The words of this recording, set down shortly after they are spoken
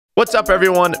What's up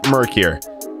everyone, MerK here.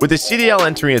 With the CDL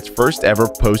entering its first ever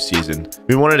postseason,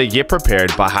 we wanted to get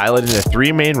prepared by highlighting the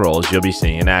three main roles you'll be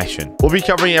seeing in action. We'll be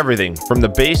covering everything from the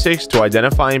basics to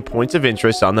identifying points of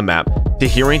interest on the map to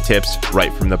hearing tips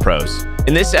right from the pros.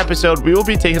 In this episode, we will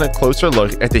be taking a closer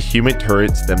look at the human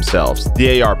turrets themselves,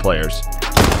 the AR players.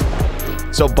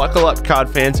 So buckle up, COD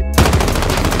fans.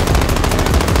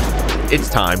 It's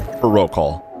time for roll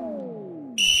call.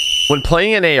 When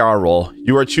playing an AR role,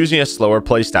 you are choosing a slower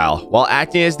playstyle while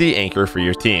acting as the anchor for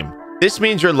your team. This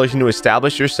means you're looking to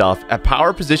establish yourself at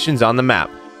power positions on the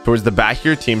map towards the back of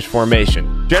your team's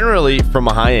formation. Generally, from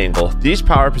a high angle, these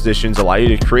power positions allow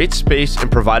you to create space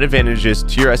and provide advantages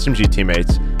to your SMG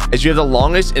teammates as you have the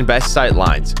longest and best sight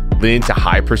lines, leading to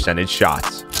high percentage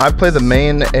shots. I play the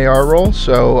main AR role,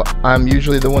 so I'm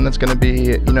usually the one that's going to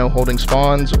be, holding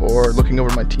spawns or looking over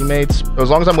my teammates. So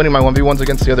as long as I'm winning my 1v1s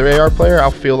against the other AR player,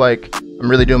 I'll feel like I'm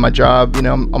really doing my job.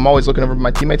 I'm always looking over my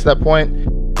teammates at that point.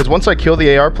 Because once I kill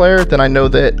the AR player, then I know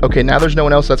that, okay, now there's no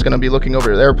one else that's going to be looking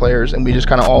over their players, and we just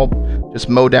kind of all just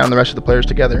mow down the rest of the players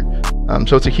together.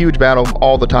 So it's a huge battle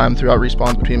all the time throughout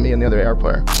respawns between me and the other AR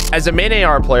player. As a main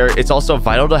AR player, it's also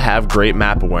vital to have great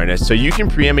map awareness so you can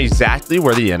preempt exactly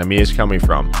where the enemy is coming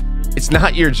from. It's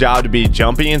not your job to be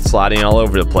jumping and sliding all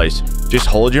over the place. Just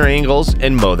hold your angles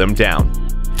and mow them down.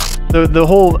 The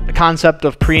whole concept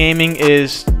of pre-aiming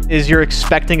is you're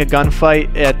expecting a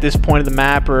gunfight at this point of the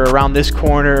map or around this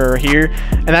corner or here,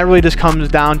 and that really just comes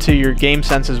down to your game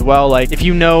sense as well. Like if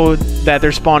you know that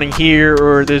they're spawning here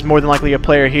or there's more than likely a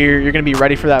player here, you're going to be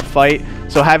ready for that fight.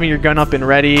 So having your gun up and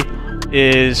ready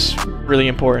is really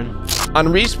important. On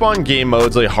respawn game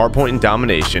modes like Hardpoint and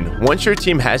Domination, once your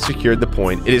team has secured the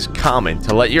point, it is common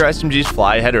to let your SMGs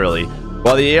fly ahead early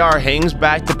while the AR hangs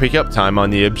back to pick up time on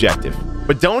the objective.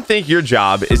 But don't think your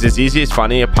job is as easy as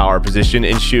finding a power position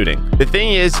and shooting. The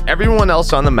thing is, everyone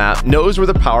else on the map knows where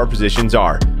the power positions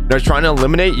are. They're trying to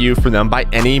eliminate you from them by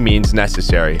any means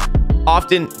necessary.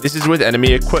 Often, this is with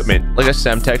enemy equipment like a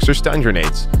Semtex or stun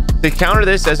grenades. To counter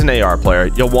this as an AR player,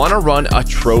 you'll want to run a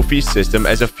trophy system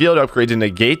as a field upgrade to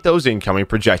negate those incoming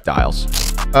projectiles.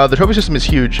 The trophy system is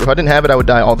huge. If I didn't have it, I would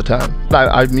die all the time.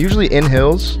 I'm usually in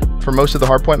hills for most of the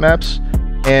hardpoint maps.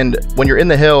 And when you're in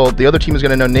the hill, the other team is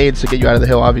going to know nades to get you out of the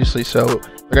hill, obviously. So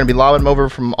they're going to be lobbing them over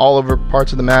from all over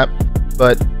parts of the map.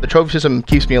 But the trophy system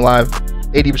keeps me alive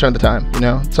 80% of the time,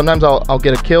 Sometimes I'll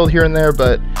get a kill here and there,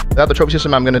 but without the trophy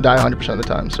system, I'm going to die 100% of the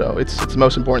time. So it's the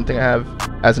most important thing I have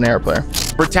as an AR player.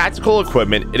 For tactical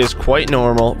equipment, it is quite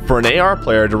normal for an AR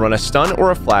player to run a stun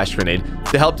or a flash grenade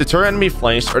to help deter enemy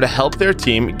flanks or to help their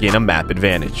team gain a map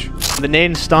advantage. The nade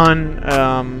and stun,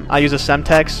 I use a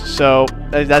Semtex, so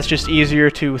that's just easier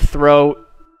to throw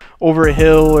over a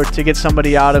hill or to get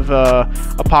somebody out of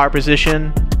a power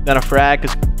position than a frag,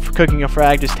 because cooking a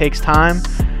frag just takes time.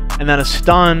 And then a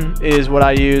stun is what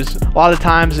I use. A lot of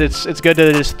times it's good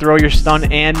to just throw your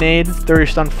stun and nade. Throw your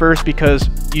stun first because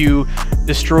you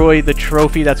destroy the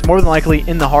trophy that's more than likely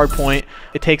in the hard point.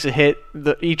 It takes a hit.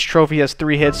 Each trophy has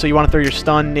 3 hits, so you want to throw your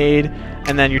stun, nade,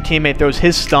 and then your teammate throws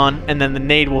his stun, and then the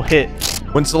nade will hit.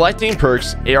 When selecting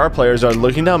perks, AR players are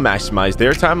looking to maximize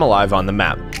their time alive on the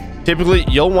map. Typically,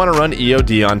 you'll want to run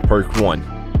EOD on perk 1.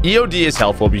 EOD is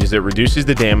helpful because it reduces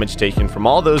the damage taken from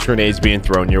all those grenades being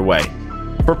thrown your way.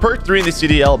 For perk 3 in the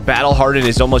CDL, Battle Harden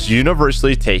is almost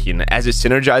universally taken as it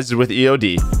synergizes with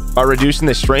EOD by reducing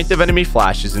the strength of enemy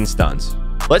flashes and stuns.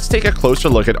 Let's take a closer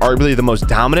look at arguably the most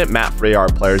dominant map for AR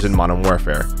players in Modern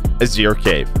Warfare, Azir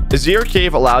Cave. Azir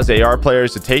Cave allows AR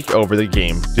players to take over the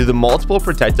game due to the multiple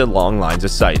protected long lines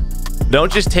of sight.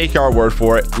 Don't just take our word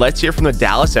for it, let's hear from the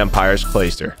Dallas Empire's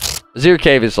Clayster. Azir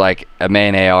Cave is like a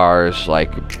main AR's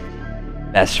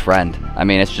best friend. I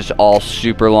mean, it's just all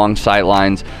super long sight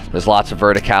lines. There's lots of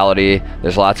verticality.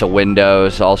 There's lots of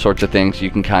windows, all sorts of things you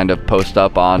can kind of post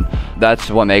up on. That's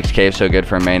what makes Cave so good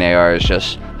for a main AR, is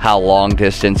just how long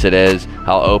distance it is,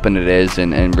 how open it is,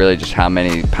 and really just how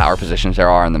many power positions there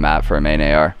are on the map for a main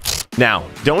AR. Now,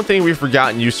 don't think we've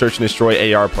forgotten you search and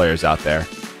destroy AR players out there.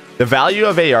 The value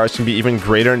of ARs can be even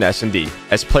greater in S&D,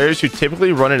 as players who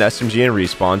typically run an SMG in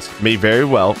respawns may very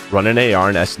well run an AR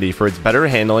in S&D for its better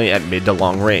handling at mid to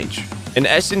long range. In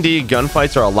S&D,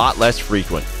 gunfights are a lot less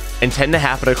frequent and tend to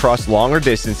happen across longer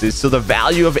distances, so the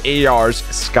value of ARs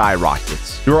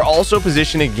skyrockets. You are also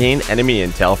positioned to gain enemy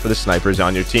intel for the snipers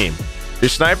on your team. Your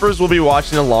snipers will be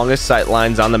watching the longest sight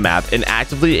lines on the map and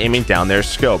actively aiming down their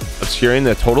scope, obscuring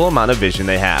the total amount of vision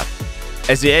they have.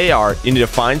 As the AR, you need to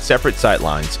find separate sight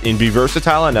lines and be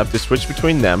versatile enough to switch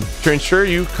between them to ensure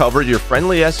you cover your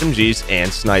friendly SMGs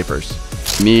and snipers.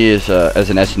 Me as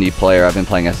an S&D player, I've been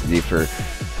playing S&D for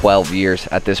 12 years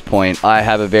at this point. I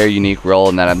have a very unique role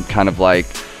in that I'm kind of like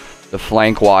the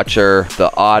flank watcher, the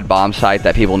odd bomb site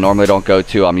that people normally don't go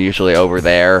to. I'm usually over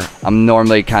there. I'm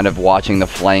normally kind of watching the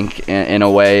flank in a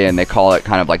way, and they call it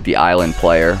kind of like the island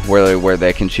player, where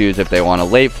they can choose if they want a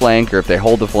late flank or if they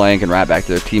hold the flank and rat back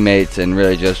to their teammates, and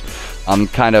really just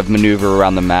kind of maneuver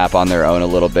around the map on their own a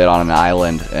little bit on an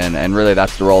island. And really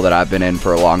that's the role that I've been in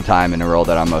for a long time, and the role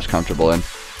that I'm most comfortable in.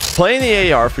 Playing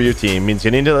the AR for your team means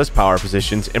getting to those power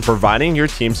positions and providing your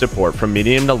team support from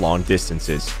medium to long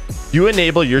distances. You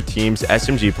enable your team's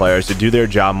SMG players to do their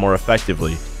job more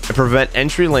effectively and prevent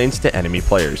entry lanes to enemy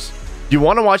players. You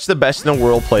want to watch the best in the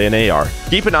world play an AR?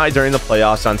 Keep an eye during the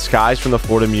playoffs on Skies from the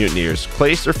Florida Mutineers,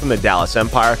 Clayster from the Dallas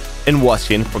Empire, and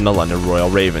Wuskin from the London Royal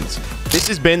Ravens. This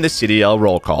has been the CDL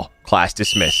Roll Call. Class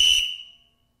dismissed.